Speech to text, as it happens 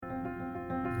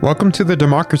Welcome to the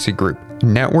Democracy Group, a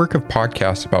network of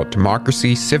podcasts about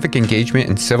democracy, civic engagement,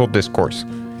 and civil discourse.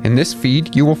 In this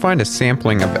feed, you will find a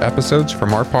sampling of episodes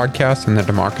from our podcast in the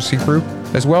Democracy Group,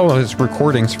 as well as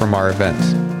recordings from our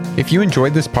events. If you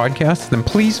enjoyed this podcast, then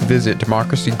please visit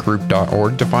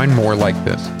democracygroup.org to find more like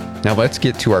this. Now let's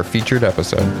get to our featured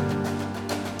episode.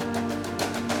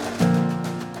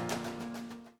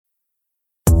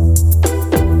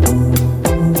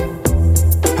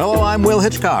 I'm Will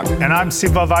Hitchcock. And I'm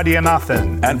Siva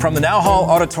Vaidyanathan. And from the Now Hall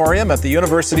Auditorium at the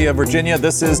University of Virginia,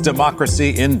 this is Democracy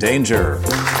in Danger.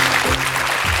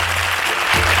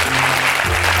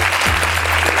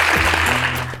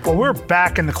 Well, we're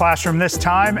back in the classroom this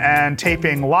time and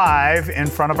taping live in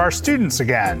front of our students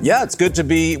again. Yeah, it's good to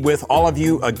be with all of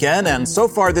you again. And so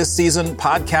far this season,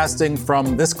 podcasting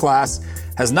from this class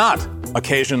has not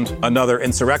occasioned another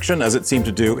insurrection, as it seemed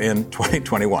to do in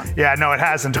 2021. Yeah, no, it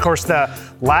hasn't. Of course, the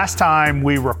last time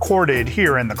we recorded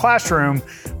here in the classroom,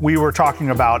 we were talking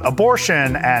about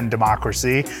abortion and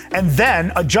democracy. And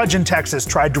then a judge in Texas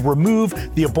tried to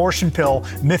remove the abortion pill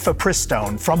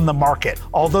mifepristone from the market,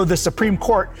 although the Supreme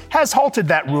Court has halted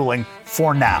that ruling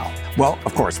for now. Well,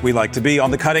 of course, we like to be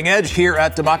on the cutting edge here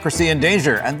at Democracy in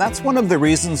Danger, and that's one of the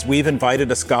reasons we've invited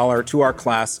a scholar to our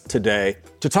class today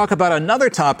to talk about another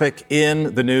topic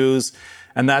in the news,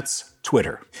 and that's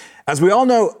Twitter. As we all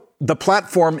know, the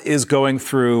platform is going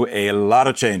through a lot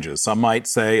of changes. Some might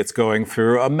say it's going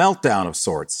through a meltdown of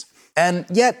sorts. And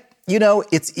yet, you know,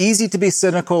 it's easy to be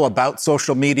cynical about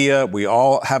social media. We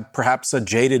all have perhaps a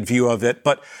jaded view of it,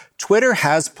 but Twitter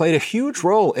has played a huge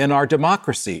role in our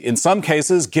democracy, in some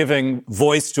cases giving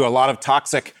voice to a lot of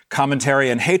toxic commentary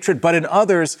and hatred, but in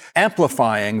others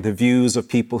amplifying the views of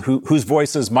people whose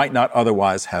voices might not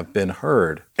otherwise have been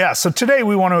heard. Yeah, so today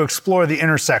we want to explore the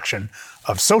intersection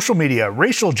of social media,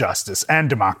 racial justice, and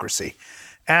democracy.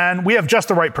 And we have just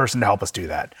the right person to help us do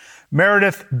that.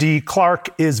 Meredith D. Clark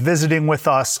is visiting with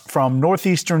us from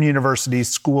Northeastern University's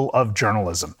School of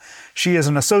Journalism. She is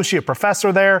an associate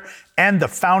professor there and the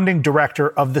founding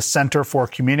director of the Center for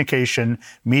Communication,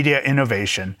 Media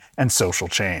Innovation, and Social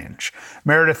Change.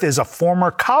 Meredith is a former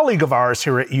colleague of ours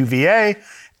here at UVA,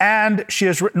 and she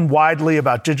has written widely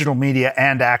about digital media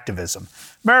and activism.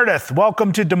 Meredith,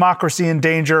 welcome to Democracy in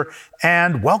Danger,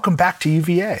 and welcome back to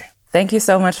UVA. Thank you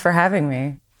so much for having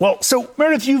me. Well, so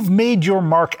Meredith, you've made your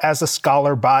mark as a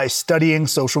scholar by studying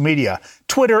social media,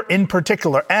 Twitter in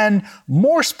particular, and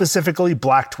more specifically,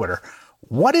 Black Twitter.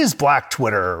 What is Black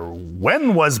Twitter?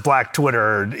 When was Black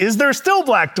Twitter? Is there still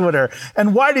Black Twitter?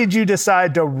 And why did you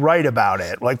decide to write about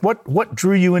it? Like, what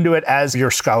drew you into it as your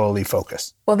scholarly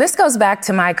focus? Well, this goes back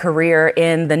to my career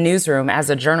in the newsroom as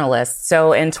a journalist.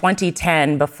 So in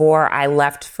 2010, before I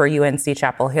left for UNC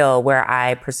Chapel Hill, where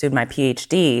I pursued my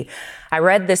PhD, I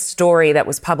read this story that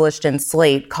was published in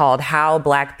Slate called How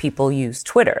Black People Use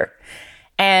Twitter.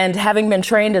 And having been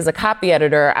trained as a copy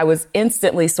editor, I was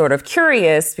instantly sort of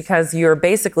curious because you're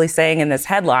basically saying in this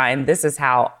headline, this is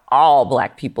how all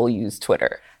Black people use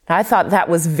Twitter. I thought that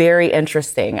was very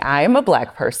interesting. I am a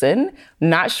Black person,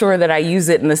 not sure that I use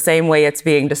it in the same way it's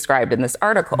being described in this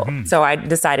article. Mm-hmm. So I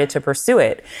decided to pursue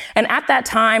it. And at that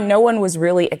time, no one was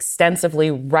really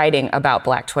extensively writing about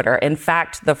Black Twitter. In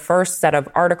fact, the first set of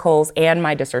articles and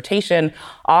my dissertation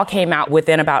all came out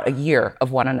within about a year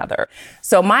of one another.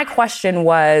 So my question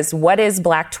was, what is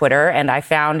Black Twitter? And I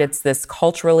found it's this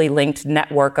culturally linked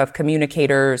network of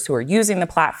communicators who are using the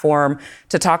platform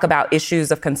to talk about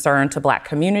issues of concern to Black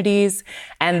communities.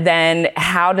 And then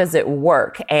how does it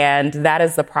work? And that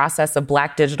is the process of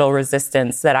Black digital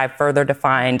resistance that I've further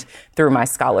defined through my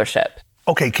scholarship.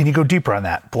 Okay, can you go deeper on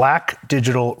that? Black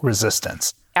digital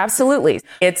resistance. Absolutely.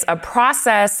 It's a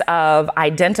process of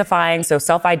identifying, so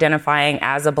self-identifying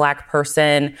as a Black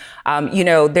person.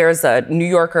 There's a New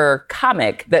Yorker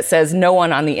comic that says no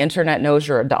one on the internet knows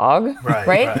you're a dog,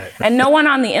 right? And no one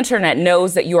on the internet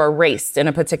knows that you are raced in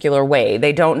a particular way.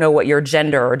 They don't know what your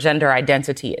gender or gender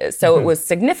identity is. So It was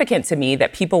significant to me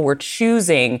that people were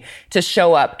choosing to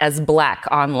show up as Black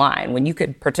online. When you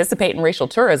could participate in racial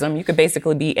tourism, you could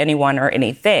basically be anyone or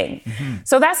anything. Mm-hmm.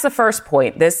 So that's the first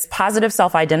point, this positive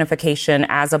self-identification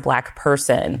as a Black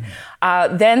person.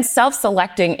 Then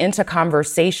self-selecting into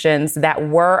conversations that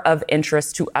were of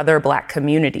interest to other Black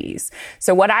communities.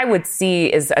 So what I would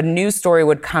see is a news story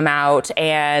would come out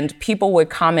and people would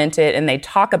comment it and they'd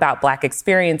talk about Black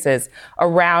experiences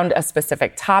around a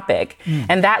specific topic.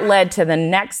 And that led to the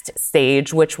next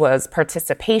stage, which was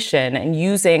participation and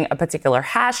using a particular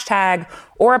hashtag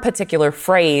or a particular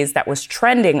phrase that was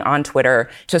trending on Twitter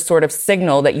to sort of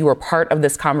signal that you were part of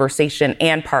this conversation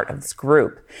and part of this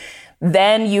group.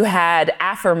 Then you had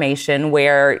affirmation,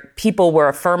 where people were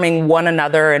affirming one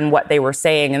another and what they were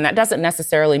saying. And that doesn't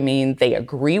necessarily mean they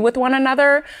agree with one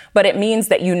another, but it means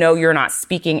that you know you're not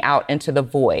speaking out into the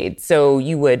void. So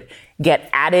you would get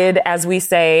added, as we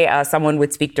say. Someone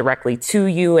would speak directly to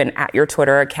you and at your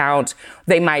Twitter account.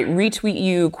 They might retweet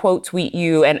you, quote tweet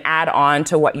you, and add on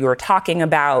to what you were talking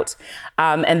about.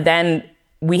 And then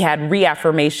we had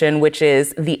reaffirmation, which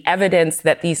is the evidence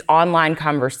that these online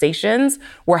conversations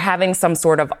were having some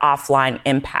sort of offline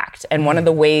impact. And one of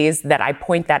the ways that I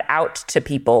point that out to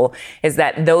people is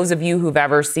that those of you who've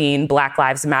ever seen Black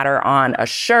Lives Matter on a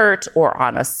shirt or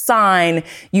on a sign,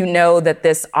 you know that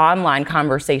this online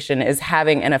conversation is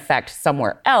having an effect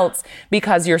somewhere else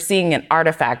because you're seeing an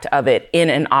artifact of it in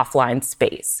an offline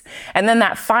space. And then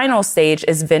that final stage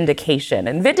is vindication.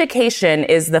 And vindication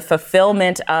is the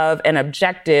fulfillment of an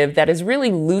objective that is really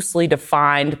loosely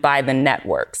defined by the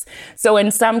networks. So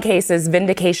in some cases,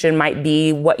 vindication might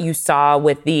be what you saw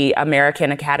with the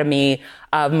American Academy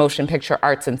of Motion Picture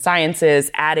Arts and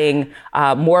Sciences, adding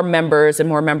more members and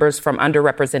more members from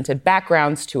underrepresented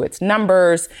backgrounds to its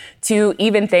numbers, to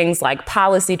even things like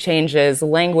policy changes,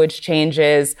 language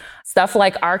changes, stuff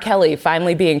like R. Kelly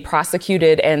finally being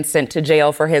prosecuted and sent to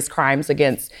jail for his crimes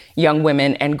against young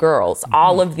women and girls.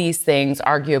 All of these things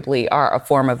arguably are a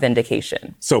form of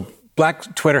vindication. So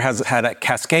Black Twitter has had a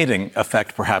cascading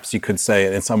effect, perhaps you could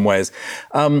say, in some ways.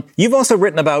 You've also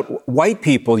written about white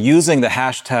people using the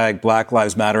hashtag Black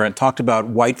Lives Matter and talked about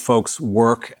white folks'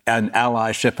 work and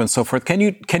allyship and so forth. Can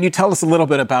you tell us a little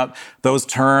bit about those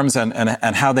terms and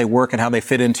how they work and how they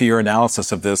fit into your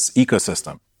analysis of this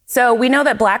ecosystem? So we know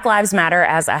that Black Lives Matter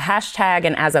as a hashtag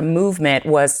and as a movement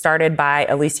was started by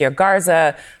Alicia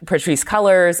Garza, Patrisse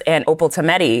Cullors, and Opal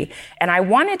Tometi. And I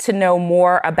wanted to know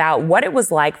more about what it was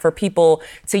like for people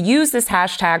to use this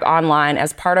hashtag online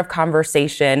as part of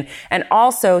conversation, and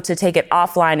also to take it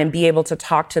offline and be able to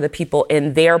talk to the people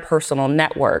in their personal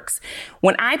networks.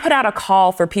 When I put out a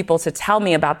call for people to tell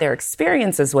me about their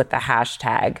experiences with the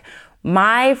hashtag,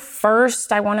 my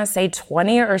first, I want to say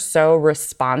 20 or so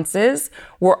responses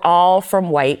were all from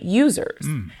white users.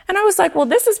 And I was like, well,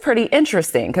 this is pretty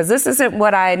interesting because this isn't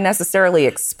what I necessarily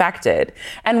expected.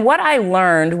 And what I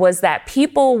learned was that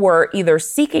people were either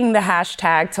seeking the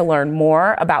hashtag to learn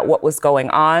more about what was going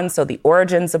on, so the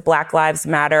origins of Black Lives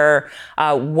Matter,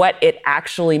 what it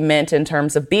actually meant in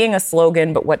terms of being a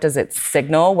slogan, but what does it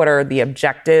signal? What are the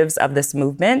objectives of this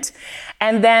movement?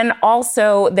 And then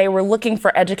also they were looking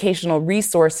for educational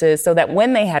resources so that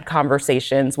when they had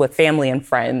conversations with family and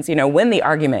friends, when the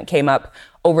argument came up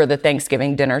over the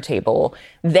Thanksgiving dinner table,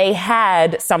 they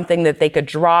had something that they could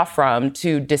draw from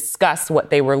to discuss what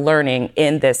they were learning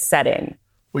in this setting.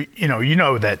 You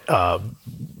know that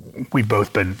we've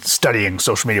both been studying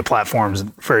social media platforms in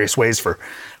various ways for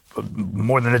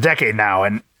more than a decade now,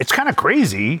 and it's kind of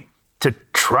crazy to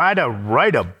try to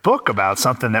write a book about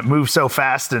something that moves so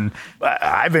fast. And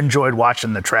I've enjoyed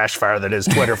watching the trash fire that is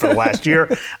Twitter for the last year.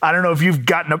 I don't know if you've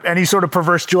gotten any sort of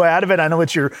perverse joy out of it. I know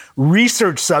it's your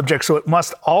research subject, so it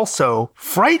must also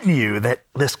frighten you that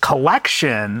this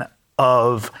collection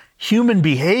of human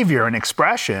behavior and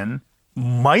expression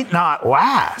might not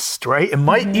last, right? It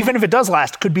might, even if it does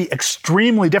last, could be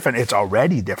extremely different. It's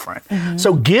already different.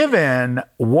 So given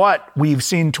what we've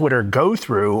seen Twitter go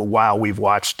through while we've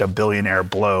watched a billionaire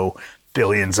blow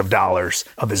billions of dollars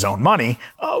of his own money,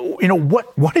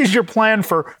 what is your plan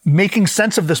for making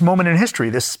sense of this moment in history,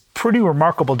 this pretty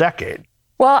remarkable decade?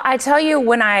 Well, I tell you,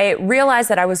 when I realized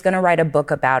that I was going to write a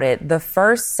book about it, the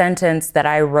first sentence that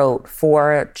I wrote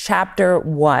for chapter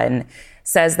 1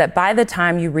 says that by the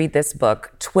time you read this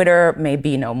book, Twitter may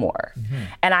be no more.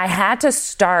 And I had to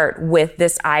start with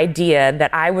this idea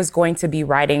that I was going to be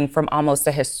writing from almost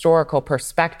a historical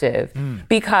perspective,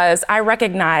 because I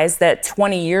recognize that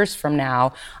 20 years from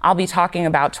now, I'll be talking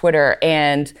about Twitter,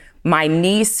 and my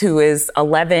niece, who is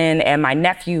 11, and my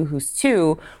nephew, who's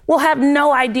 2, will have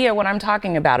no idea what I'm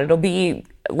talking about. It'll be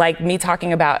like me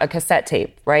talking about a cassette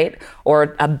tape, right?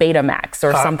 Or a Betamax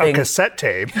or something. A cassette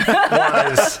tape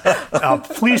was a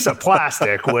piece of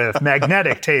plastic with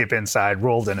magnetic tape inside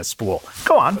rolled in a spool.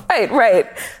 Go on. Right.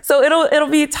 So it'll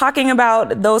be talking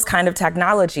about those kind of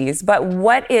technologies. But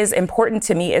what is important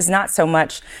to me is not so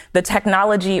much the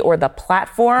technology or the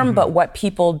platform, but what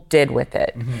people did with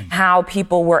it. How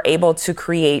people were able to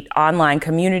create online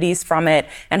communities from it,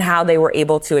 and how they were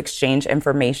able to exchange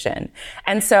information.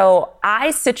 And so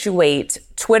I situate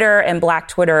Twitter and Black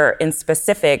Twitter in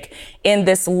specific in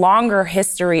this longer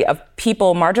history of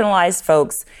people, marginalized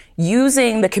folks,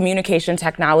 using the communication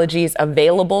technologies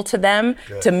available to them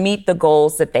to meet the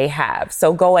goals that they have.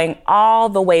 So going all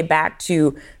the way back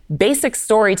to basic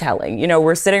storytelling. You know,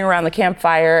 we're sitting around the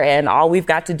campfire and all we've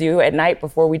got to do at night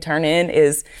before we turn in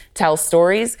is tell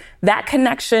stories. That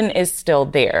connection is still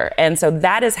there. And so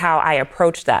that is how I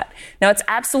approach that. Now, it's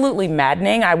absolutely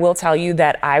maddening. I will tell you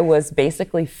that I was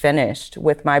basically finished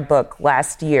with my book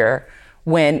last year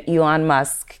when Elon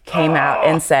Musk came out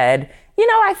and said, you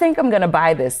know, I think I'm going to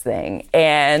buy this thing.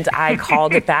 And I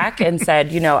called it back and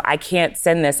said, you know, I can't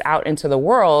send this out into the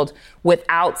world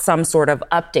without some sort of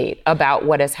update about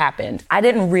what has happened. I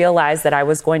didn't realize that I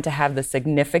was going to have the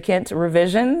significant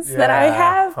revisions that I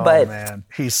have. But man,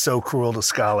 he's so cruel to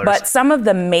scholars. But some of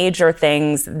the major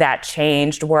things that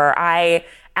changed were I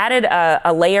added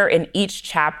a layer in each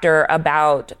chapter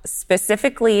about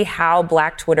specifically how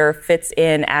Black Twitter fits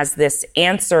in as this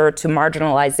answer to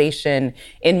marginalization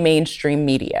in mainstream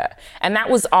media. And that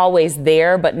was always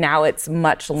there, but now it's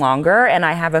much longer. And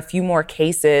I have a few more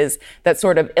cases that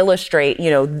sort of illustrate, you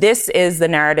know, this is the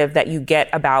narrative that you get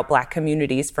about Black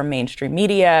communities from mainstream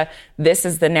media. This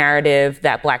is the narrative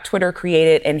that Black Twitter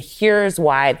created, and here's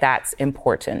why that's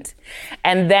important.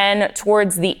 And then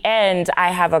towards the end,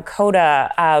 I have a coda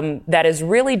that is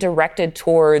really directed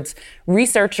towards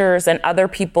researchers and other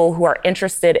people who are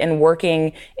interested in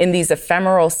working in these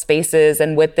ephemeral spaces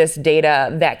and with this data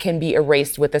that can be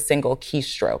erased with a single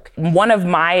keystroke. One of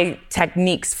my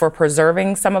techniques for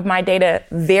preserving some of my data,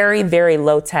 very, very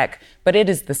low tech, but it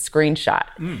is the screenshot.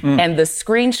 And the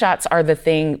screenshots are the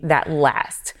thing that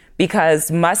last. Because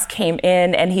Musk came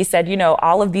in and he said, you know,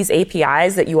 all of these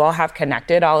APIs that you all have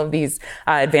connected, all of these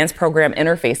advanced program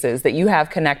interfaces that you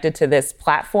have connected to this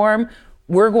platform,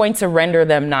 we're going to render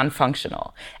them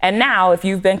non-functional. And now, if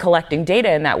you've been collecting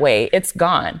data in that way, it's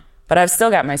gone. But I've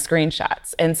still got my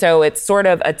screenshots. And so it's sort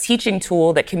of a teaching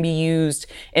tool that can be used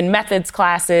in methods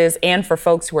classes and for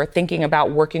folks who are thinking about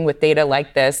working with data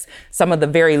like this, some of the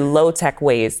very low-tech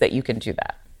ways that you can do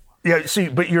that. Yeah, see,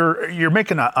 but you're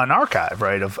making an archive,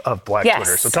 right, of Black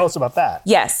Twitter. So tell us about that.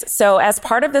 Yes. So as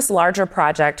part of this larger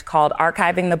project called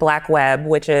Archiving the Black Web,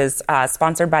 which is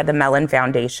sponsored by the Mellon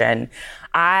Foundation,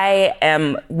 I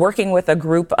am working with a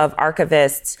group of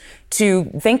archivists to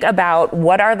think about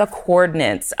what are the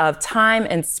coordinates of time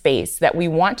and space that we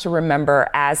want to remember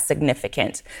as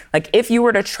significant. Like if you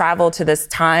were to travel to this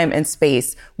time and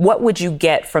space, what would you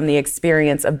get from the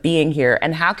experience of being here?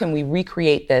 And how can we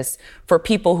recreate this for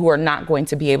people who are not going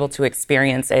to be able to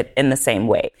experience it in the same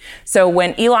way? So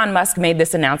when Elon Musk made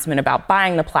this announcement about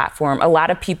buying the platform, a lot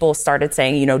of people started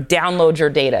saying, you know, download your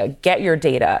data, get your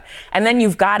data. And then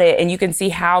you've got it and you can see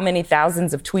how many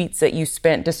thousands of tweets that you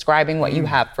spent describing what you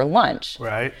have for lunch.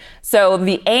 Right. So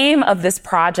the aim of this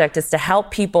project is to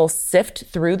help people sift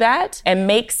through that and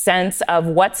make sense of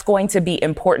what's going to be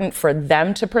important for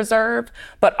them to preserve,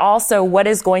 but also what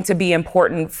is going to be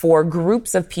important for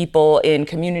groups of people in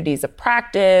communities of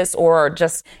practice or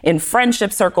just in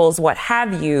friendship circles, what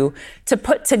have you, to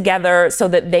put together so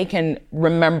that they can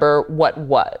remember what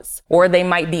was, or they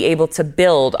might be able to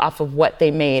build off of what they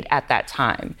made at that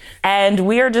time. And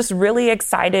we are just really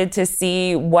excited to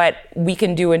see what we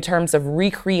can do in terms of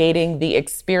recreating the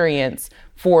experience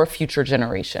for future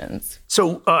generations.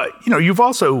 So, you know, you've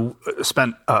also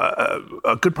spent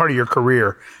a good part of your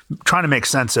career trying to make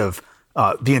sense of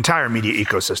the entire media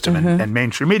ecosystem and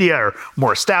mainstream media, or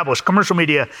more established commercial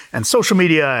media and social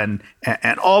media,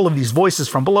 and all of these voices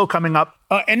from below coming up.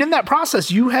 And in that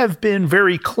process, you have been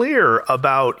very clear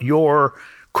about your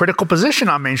critical position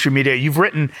on mainstream media. You've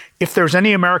written, if there's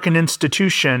any American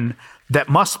institution that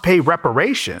must pay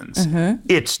reparations,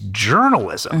 it's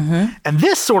journalism. And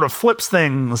this sort of flips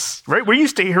things, right? We're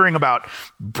used to hearing about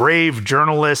brave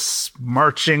journalists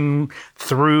marching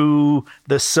through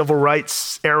the civil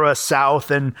rights era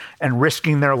South and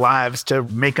risking their lives to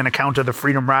make an account of the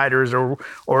Freedom Riders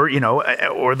or you know,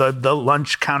 or the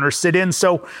lunch counter sit-in.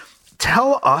 So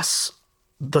tell us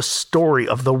the story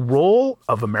of the role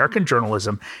of American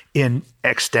journalism in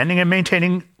extending and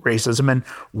maintaining racism, and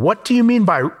what do you mean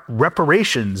by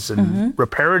reparations and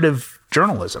reparative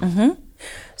journalism?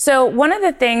 So one of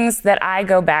the things that I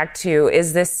go back to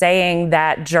is this saying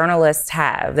that journalists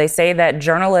have. They say that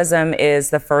journalism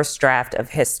is the first draft of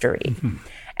history.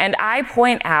 And I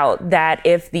point out that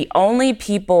if the only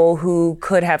people who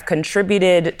could have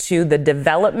contributed to the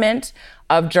development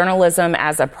of journalism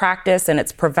as a practice and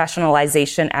its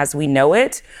professionalization as we know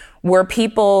it were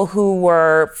people who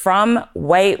were from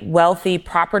white, wealthy,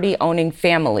 property-owning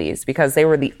families because they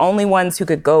were the only ones who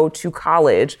could go to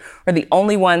college or the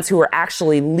only ones who were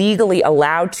actually legally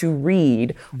allowed to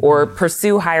read or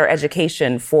pursue higher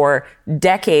education for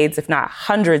decades, if not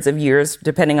hundreds of years,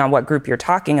 depending on what group you're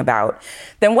talking about,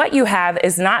 then what you have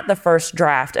is not the first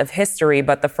draft of history,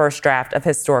 but the first draft of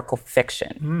historical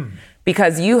fiction.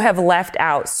 Because you have left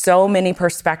out so many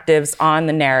perspectives on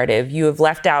the narrative. You have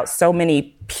left out so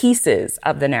many pieces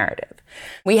of the narrative.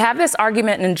 We have this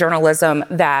argument in journalism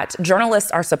that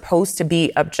journalists are supposed to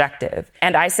be objective.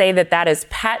 And I say that that is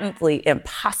patently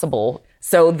impossible.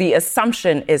 So the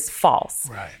assumption is false.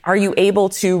 Right. Are you able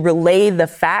to relay the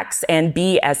facts and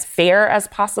be as fair as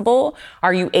possible?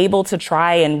 Are you able to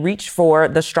try and reach for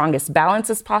the strongest balance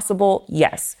as possible?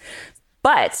 Yes.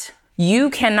 But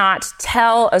you cannot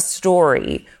tell a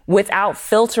story without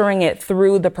filtering it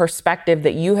through the perspective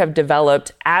that you have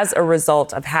developed as a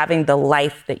result of having the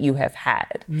life that you have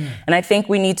had. And I think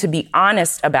we need to be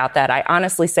honest about that. I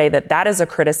honestly say that that is a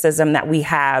criticism that we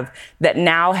have that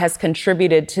now has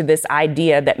contributed to this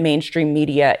idea that mainstream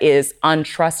media is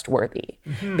untrustworthy.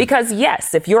 Because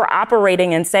yes, if you're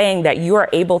operating and saying that you are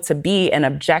able to be an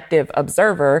objective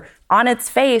observer, on its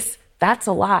face, that's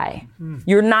a lie.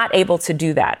 You're not able to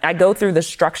do that. I go through the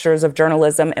structures of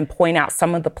journalism and point out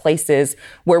some of the places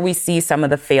where we see some of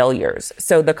the failures.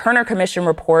 So the Kerner Commission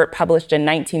report published in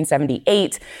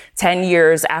 1978, 10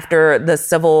 years after the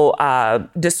civil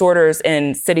disorders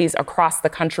in cities across the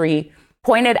country,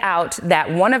 pointed out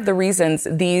that one of the reasons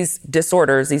these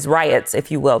disorders, these riots, if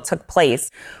you will, took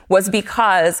place was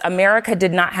because America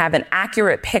did not have an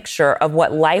accurate picture of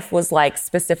what life was like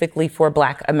specifically for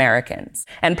Black Americans.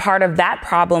 And part of that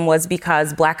problem was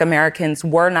because Black Americans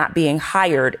were not being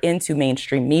hired into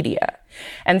mainstream media.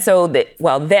 And so,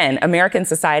 then American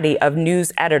Society of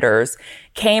News Editors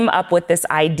came up with this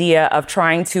idea of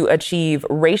trying to achieve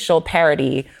racial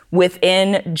parity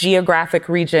within geographic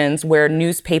regions where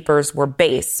newspapers were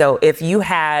based. So if you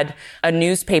had a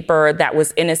newspaper that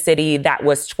was in a city that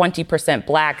was 20%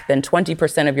 Black, then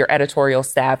 20% of your editorial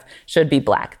staff should be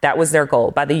Black. That was their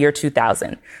goal by the year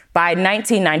 2000. By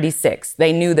 1996,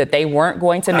 they knew that they weren't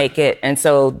going to make it. And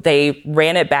so they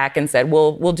ran it back and said,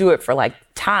 we'll do it for like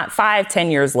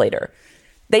 5-10 years later.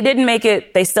 They didn't make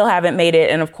it. They still haven't made it.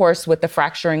 And of course, with the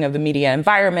fracturing of the media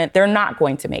environment, they're not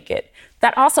going to make it.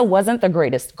 That also wasn't the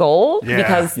greatest goal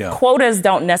because quotas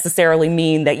don't necessarily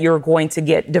mean that you're going to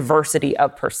get diversity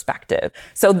of perspective.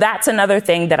 So that's another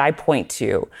thing that I point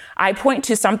to. I point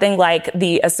to something like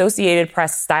the Associated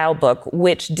Press style book,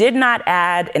 which did not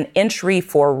add an entry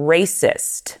for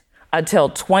racist until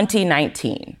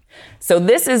 2019. So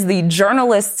this is the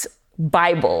journalist's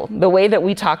Bible, the way that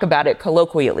we talk about it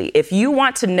colloquially. If you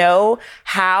want to know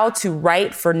how to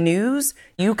write for news,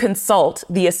 you consult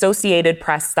the Associated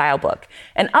Press style book.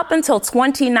 And up until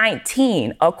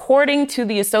 2019, according to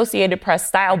the Associated Press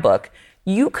style book,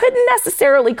 you couldn't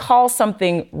necessarily call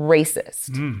something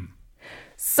racist.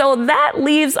 So that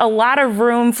leaves a lot of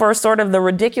room for sort of the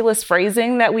ridiculous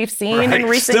phrasing that we've seen in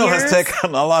recent Still years. has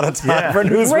taken a lot of time for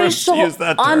newsrooms to use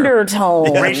that term.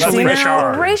 Undertone. Racially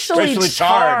charged. Racially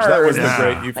charged. That was the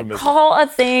great euphemism. Call a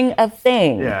thing a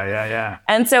thing. Yeah.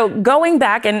 And so going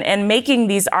back and making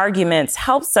these arguments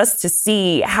helps us to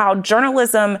see how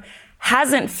journalism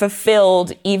hasn't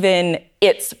fulfilled even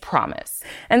its promise.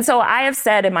 And so I have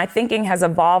said, and my thinking has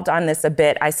evolved on this a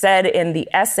bit, I said in the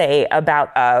essay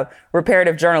about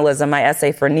reparative journalism, my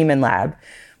essay for Nieman Lab,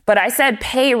 but I said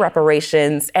pay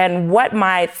reparations, and what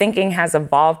my thinking has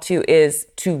evolved to is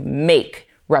to make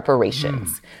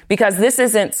reparations. Because this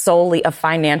isn't solely a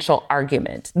financial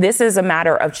argument. This is a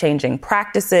matter of changing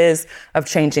practices, of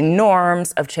changing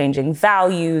norms, of changing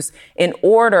values in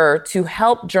order to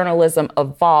help journalism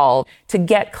evolve to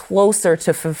get closer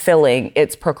to fulfilling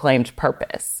its proclaimed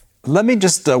purpose. Let me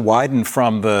just widen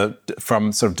from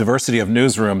sort of diversity of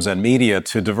newsrooms and media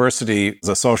to diversity as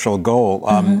a social goal.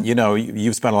 You know,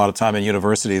 you've spent a lot of time in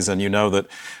universities, and you know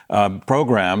that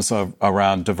programs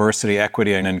around diversity,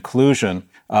 equity, and inclusion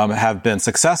have been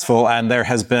successful, and there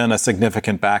has been a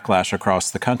significant backlash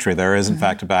across the country. There is, in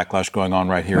fact, a backlash going on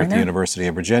right here at the University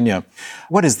of Virginia.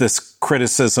 What is this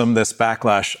criticism, this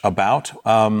backlash about?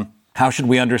 How should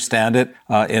we understand it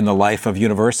in the life of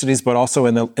universities, but also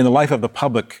in the life of the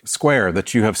public square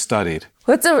that you have studied?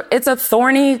 It's a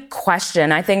thorny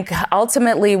question. I think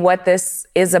ultimately what this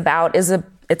is about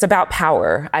it's about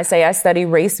power. I say I study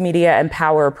race, media, and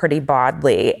power pretty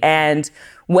broadly. And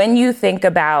when you think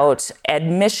about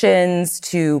admissions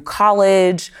to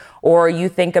college, or you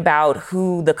think about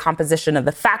who the composition of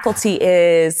the faculty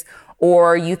is,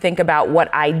 or you think about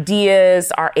what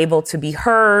ideas are able to be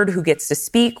heard, who gets to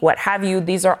speak, what have you.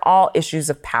 These are all issues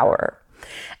of power.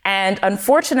 And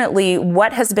unfortunately,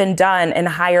 what has been done in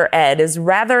higher ed is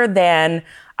rather than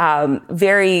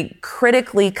very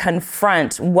critically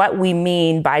confront what we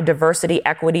mean by diversity,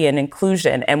 equity, and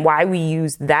inclusion and why we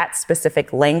use that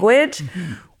specific language,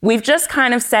 we've just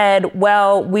kind of said,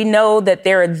 well, we know that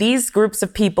there are these groups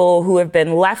of people who have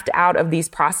been left out of these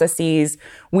processes.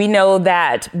 We know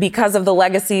that because of the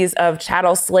legacies of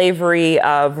chattel slavery,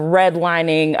 of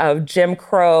redlining, of Jim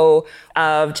Crow,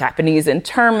 of Japanese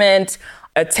internment,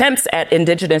 attempts at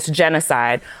indigenous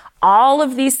genocide, all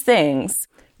of these things,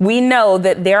 we know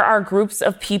that there are groups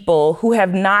of people who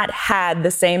have not had the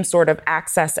same sort of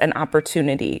access and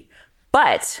opportunity.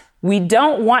 But we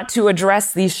don't want to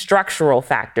address these structural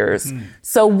factors.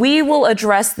 So we will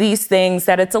address these things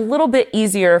that it's a little bit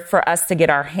easier for us to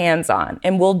get our hands on.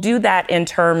 And we'll do that in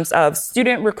terms of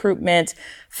student recruitment,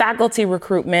 faculty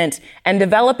recruitment, and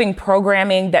developing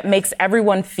programming that makes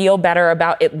everyone feel better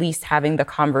about at least having the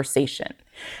conversation.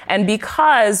 And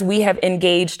because we have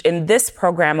engaged in this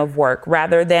program of work,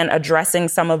 rather than addressing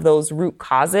some of those root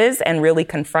causes and really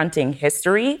confronting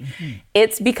history,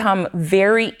 it's become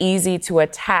very easy to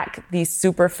attack these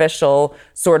superficial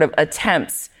sort of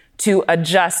attempts to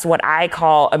adjust what I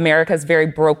call America's very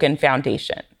broken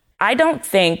foundation. I don't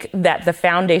think that the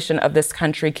foundation of this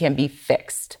country can be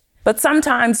fixed. But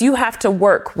sometimes you have to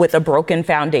work with a broken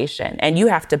foundation and you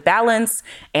have to balance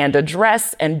and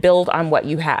address and build on what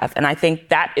you have. And I think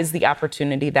that is the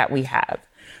opportunity that we have.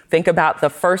 Think about the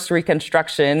first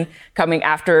Reconstruction coming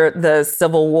after the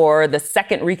Civil War, the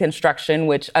second Reconstruction,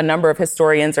 which a number of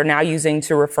historians are now using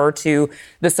to refer to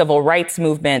the Civil Rights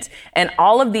Movement, and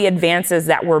all of the advances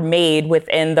that were made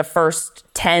within the first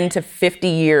 10 to 50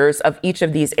 years of each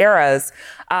of these eras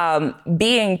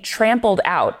being trampled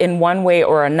out in one way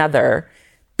or another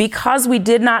because we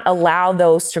did not allow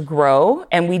those to grow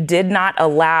and we did not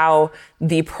allow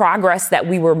the progress that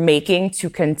we were making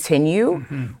to continue.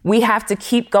 We have to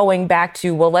keep going back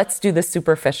to, well, let's do the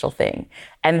superficial thing.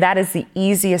 And that is the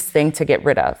easiest thing to get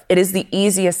rid of. It is the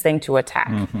easiest thing to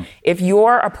attack. If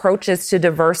your approaches to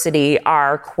diversity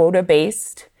are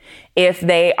quota-based, if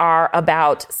they are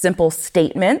about simple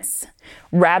statements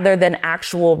rather than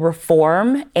actual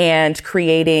reform and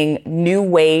creating new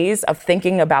ways of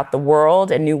thinking about the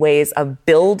world and new ways of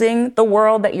building the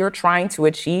world that you're trying to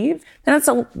achieve, then it's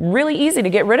really easy to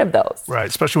get rid of those. Right,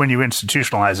 especially when you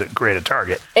institutionalize it and create a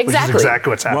target. Exactly. Which is exactly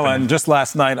what's happening. Well, and just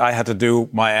last night, I had to do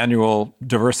my annual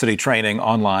diversity training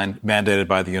online mandated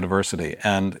by the university.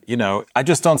 And, you know, I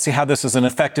just don't see how this is an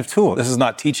effective tool. This is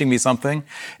not teaching me something.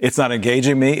 It's not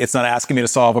engaging me. It's not asking me to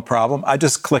solve a problem. I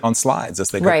just click on slides as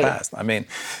they go past. I mean,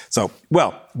 so,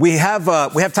 well, we have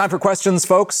time for questions,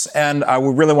 folks, and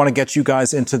we really want to get you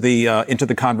guys into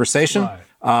the conversation.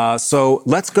 Right. So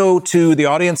let's go to the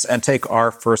audience and take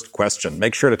our first question.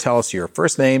 Make sure to tell us your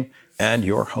first name and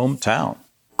your hometown.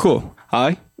 Cool.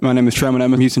 Hi, my name is Tremon.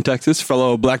 I'm in Houston, Texas,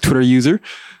 fellow Black Twitter user.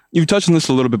 You've touched on this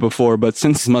a little bit before, but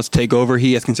since Musk take over,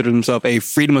 he has considered himself a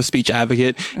freedom of speech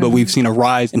advocate, but we've seen a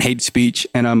rise in hate speech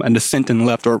and a descent in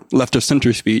left of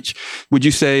center speech. Would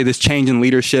you say this change in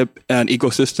leadership and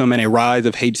ecosystem and a rise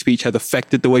of hate speech has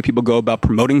affected the way people go about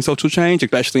promoting social change,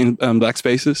 especially in Black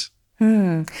spaces?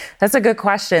 That's a good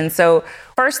question. So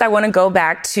first, I want to go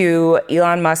back to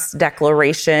Elon Musk's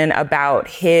declaration about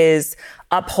his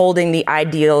upholding the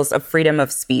ideals of freedom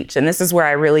of speech. And this is where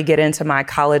I really get into my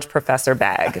college professor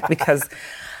bag because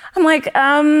I'm like,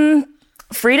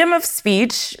 freedom of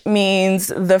speech means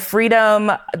the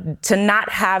freedom to not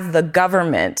have the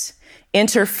government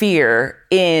interfere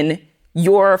in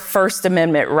your First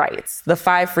Amendment rights, the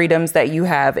 5 freedoms that you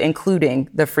have, including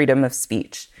the freedom of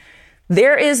speech.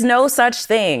 There is no such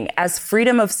thing as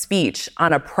freedom of speech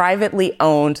on a privately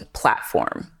owned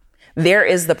platform. There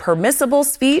is the permissible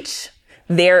speech,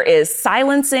 there is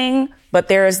silencing, but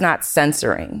there is not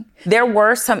censoring. There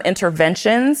were some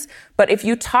interventions, but if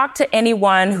you talk to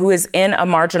anyone who is in a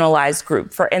marginalized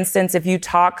group, for instance, if you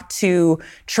talk to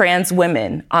trans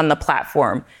women on the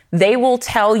platform, they will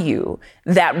tell you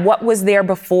that what was there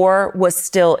before was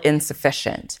still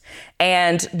insufficient.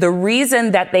 And the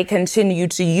reason that they continue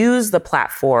to use the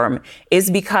platform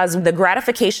is because the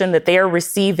gratification that they are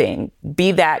receiving,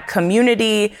 be that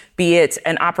community, be it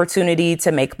an opportunity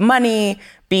to make money,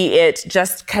 be it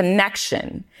just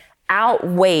connection,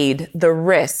 outweighed the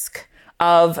risk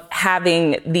of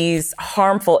having these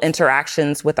harmful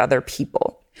interactions with other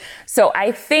people. So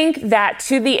I think that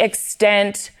to the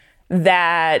extent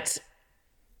that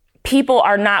people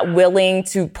are not willing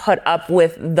to put up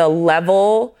with the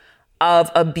level of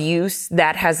abuse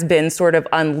that has been sort of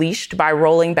unleashed by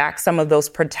rolling back some of those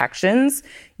protections,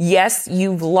 yes,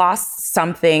 you've lost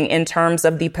something in terms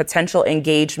of the potential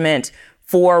engagement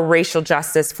for racial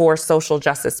justice, for social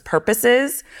justice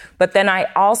purposes. But then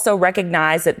I also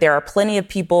recognize that there are plenty of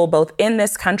people both in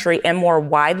this country and more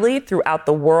widely throughout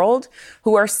the world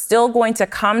who are still going to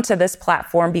come to this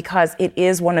platform because it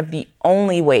is one of the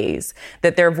only ways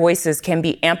that their voices can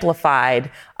be amplified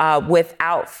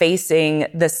without facing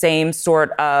the same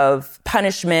sort of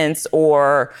punishments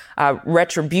or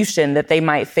retribution that they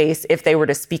might face if they were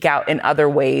to speak out in other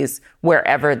ways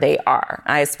wherever they are.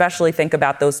 I especially think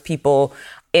about those people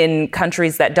in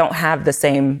countries that don't have the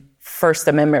same First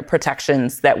Amendment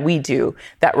protections that we do,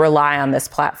 that rely on this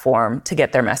platform to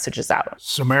get their messages out.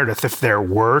 So Meredith, if there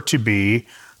were to be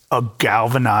a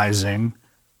galvanizing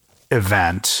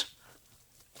event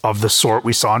of the sort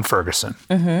we saw in Ferguson,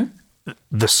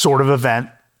 the sort of event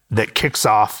that kicks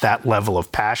off that level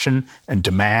of passion and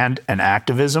demand and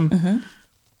activism,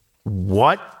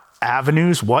 what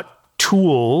avenues, what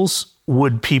tools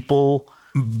would people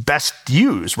best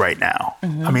use right now?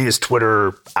 I mean, is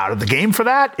Twitter out of the game for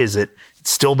that? Is it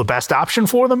still the best option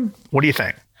for them? What do you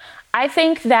think? I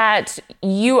think that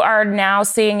you are now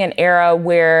seeing an era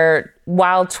where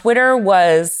while Twitter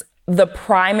was the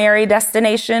primary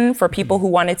destination for people who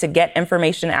wanted to get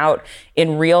information out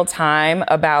in real time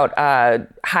about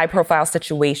high profile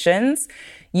situations,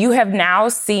 you have now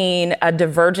seen a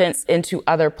divergence into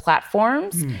other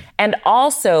platforms. And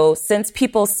also, since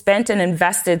people spent and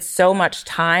invested so much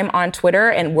time on Twitter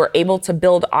and were able to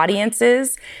build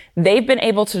audiences, they've been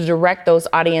able to direct those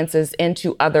audiences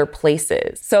into other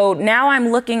places. So now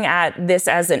I'm looking at this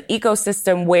as an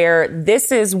ecosystem where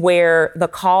this is where the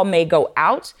call may go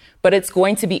out, but it's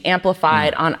going to be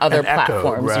amplified on other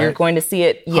platforms. Right? You're going to see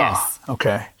it, yes.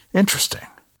 Okay, interesting.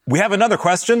 We have another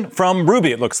question from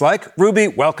Ruby, it looks like. Ruby,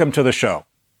 welcome to the show.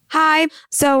 Hi.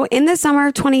 So in the summer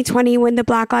of 2020, when the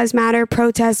Black Lives Matter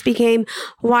protests became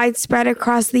widespread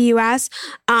across the U.S.,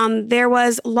 there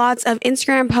was lots of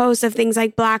Instagram posts of things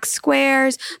like black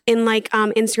squares in like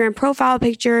Instagram profile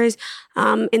pictures,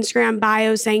 Instagram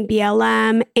bios saying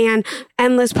BLM, and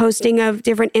endless posting of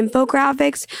different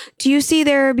infographics. Do you see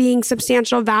there being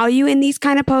substantial value in these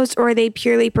kind of posts, or are they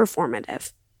purely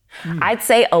performative? I'd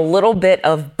say a little bit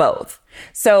of both.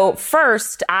 So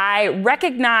first, I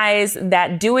recognize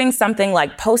that doing something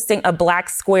like posting a black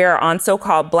square on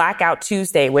so-called Blackout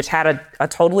Tuesday, which had a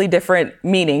totally different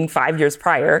meaning 5 years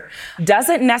prior,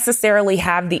 doesn't necessarily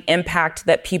have the impact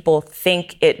that people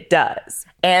think it does.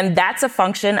 And that's a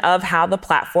function of how the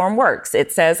platform works.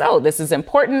 It says, oh, this is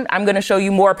important. I'm going to show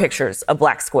you more pictures of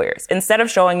black squares. Instead of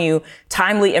showing you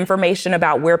timely information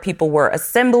about where people were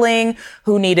assembling,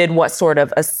 who needed what sort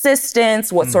of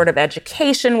assistance, what sort of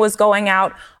education was going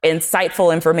out,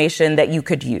 insightful information that you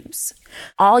could use.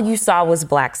 All you saw was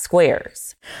black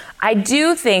squares. I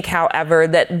do think, however,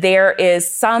 that there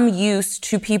is some use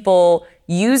to people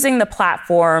using the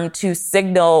platform to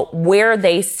signal where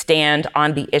they stand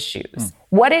on the issues.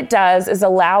 What it does is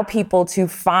allow people to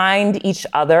find each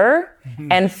other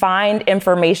and find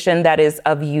information that is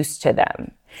of use to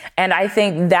them. And I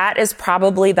think that is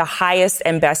probably the highest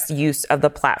and best use of the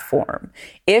platform.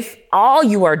 If all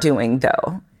you are doing,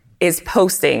 though, is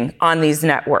posting on these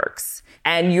networks,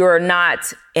 and you're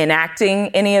not enacting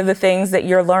any of the things that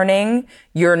you're learning,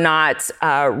 you're not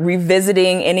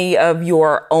revisiting any of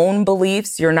your own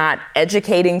beliefs, you're not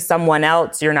educating someone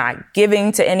else, you're not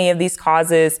giving to any of these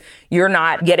causes, you're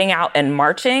not getting out and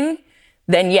marching,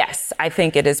 then yes, I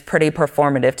think it is pretty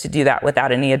performative to do that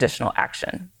without any additional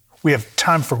action. We have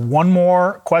time for one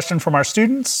more question from our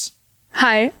students.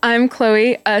 Hi, I'm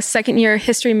Chloe, a second-year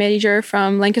history major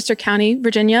from Lancaster County,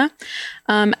 Virginia.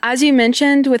 As you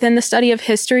mentioned, within the study of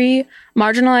history,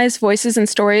 marginalized voices and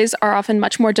stories are often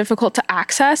much more difficult to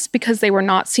access because they were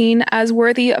not seen as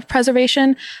worthy of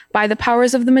preservation by the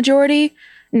powers of the majority.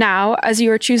 Now, as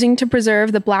you are choosing to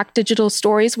preserve the Black digital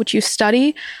stories which you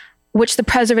study, which the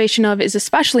preservation of is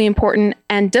especially important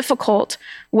and difficult,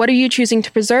 what are you choosing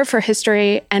to preserve for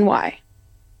history and why?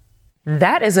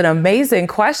 That is an amazing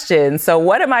question. So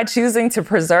what am I choosing to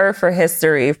preserve for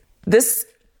history? This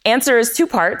answer is two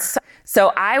parts.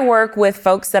 So I work with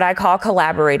folks that I call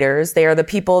collaborators. They are the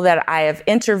people that I have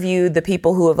interviewed, the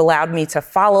people who have allowed me to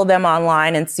follow them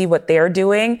online and see what they're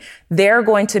doing. They're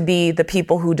going to be the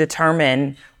people who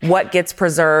determine what gets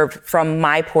preserved from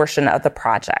my portion of the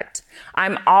project.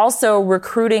 I'm also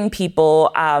recruiting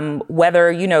people,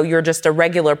 whether, you're just a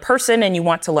regular person and you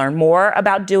want to learn more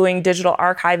about doing digital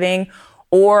archiving,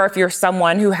 or if you're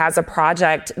someone who has a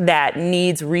project that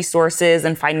needs resources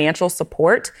and financial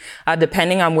support,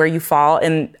 depending on where you fall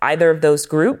in either of those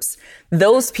groups,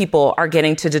 those people are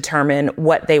getting to determine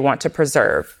what they want to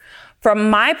preserve. From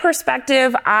my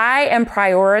perspective, I am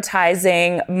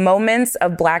prioritizing moments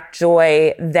of Black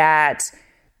joy that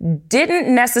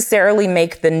didn't necessarily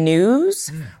make the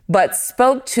news, but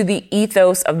spoke to the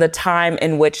ethos of the time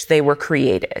in which they were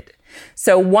created.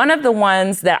 So one of the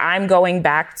ones that I'm going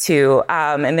back to,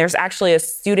 and there's actually a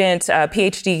student,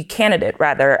 PhD candidate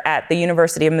rather, at the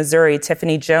University of Missouri,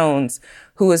 Tiffany Jones,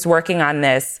 who is working on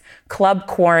this, Club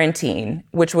Quarantine,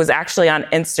 which was actually on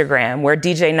Instagram, where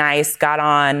DJ Nice got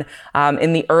on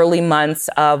in the early months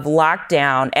of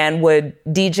lockdown and would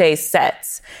DJ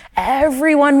sets.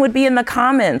 Everyone would be in the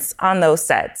comments on those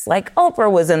sets. Like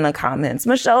Oprah was in the comments.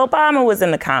 Michelle Obama was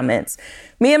in the comments.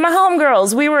 Me and my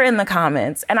homegirls, we were in the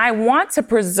comments. And I want to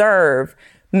preserve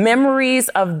memories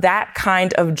of that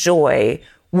kind of joy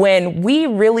when we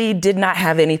really did not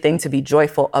have anything to be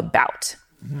joyful about.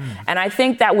 And I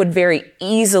think that would very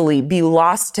easily be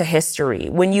lost to history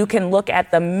when you can look at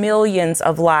the millions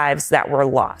of lives that were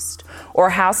lost,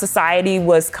 or how society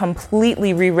was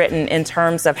completely rewritten in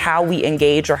terms of how we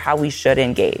engage or how we should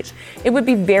engage. It would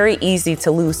be very easy to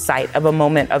lose sight of a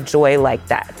moment of joy like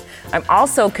that. I'm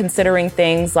also considering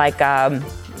things like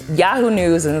Yahoo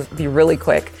News, and be really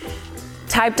quick,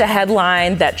 typed a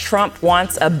headline that Trump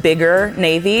wants a bigger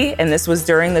Navy, and this was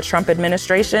during the Trump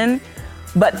administration.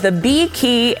 But the B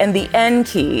key and the N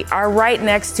key are right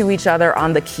next to each other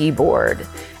on the keyboard.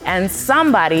 And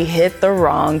somebody hit the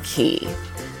wrong key.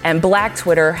 And Black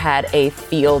Twitter had a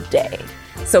field day.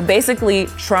 So basically,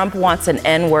 Trump wants an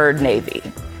N-word Navy.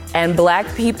 And Black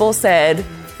people said,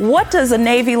 what does a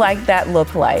Navy like that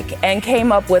look like? And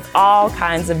came up with all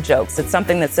kinds of jokes. It's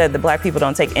something that said that Black people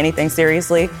don't take anything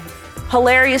seriously.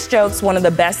 Hilarious jokes, one of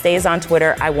the best days on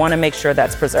Twitter. I want to make sure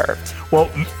that's preserved.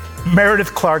 Well,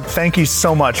 Meredith Clark, thank you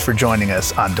so much for joining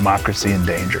us on Democracy in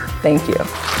Danger. Thank you.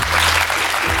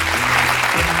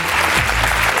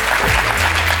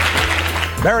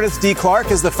 Meredith D. Clark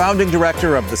is the founding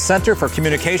director of the Center for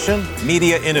Communication,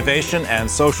 Media Innovation, and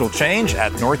Social Change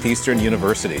at Northeastern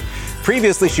University.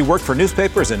 Previously, she worked for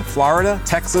newspapers in Florida,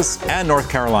 Texas, and North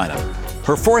Carolina.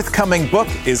 Her forthcoming book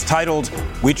is titled,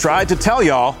 We Tried to Tell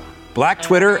Y'all, Black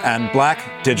Twitter and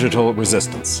Black Digital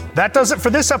Resistance. That does it for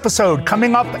this episode.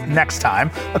 Coming up next time,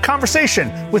 a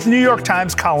conversation with New York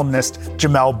Times columnist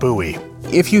Jamelle Bouie.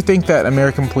 If you think that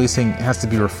American policing has to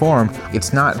be reformed,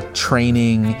 it's not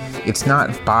training, it's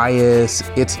not bias,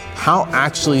 it's how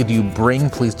actually do you bring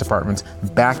police departments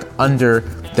back under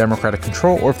Democratic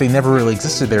control, or if they never really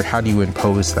existed there, how do you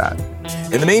impose that?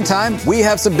 In the meantime, we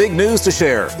have some big news to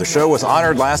share. The show was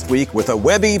honored last week with a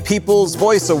Webby People's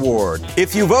Voice Award.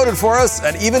 If you voted for us,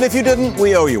 and even if you didn't,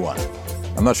 we owe you one.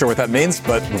 I'm not sure what that means,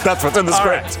 but that's what's in the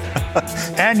script.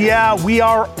 Right. And yeah, we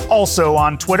are also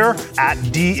on Twitter at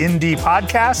DIND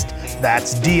Podcast.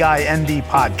 That's DIND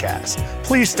Podcast.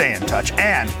 Please stay in touch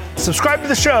and subscribe to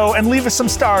the show and leave us some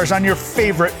stars on your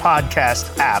favorite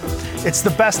podcast app. It's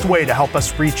the best way to help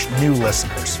us reach new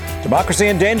listeners. Democracy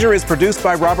in Danger is produced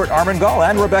by Robert Armengol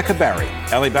and Rebecca Barry.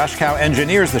 Ellie Bashkow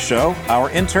engineers the show.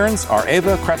 Our interns are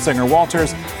Ava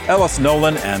Kretzinger-Walters, Ellis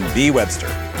Nolan, and B. Webster.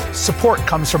 Support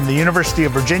comes from the University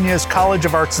of Virginia's College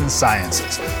of Arts and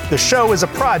Sciences. The show is a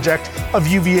project of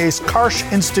UVA's Karsh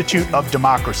Institute of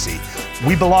Democracy.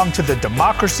 We belong to the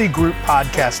Democracy Group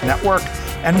Podcast Network,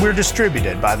 and we're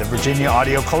distributed by the Virginia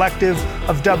Audio Collective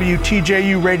of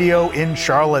WTJU Radio in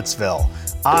Charlottesville.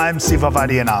 I'm Siva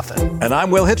Vaidyanathan. And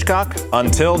I'm Will Hitchcock.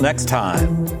 Until next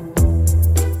time.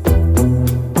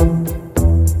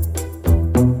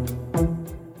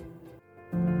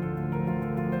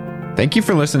 Thank you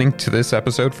for listening to this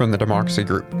episode from the Democracy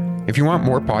Group. If you want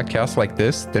more podcasts like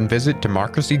this, then visit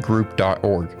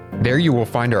democracygroup.org. There you will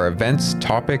find our events,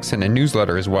 topics, and a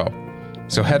newsletter as well.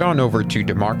 So head on over to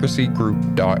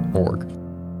democracygroup.org.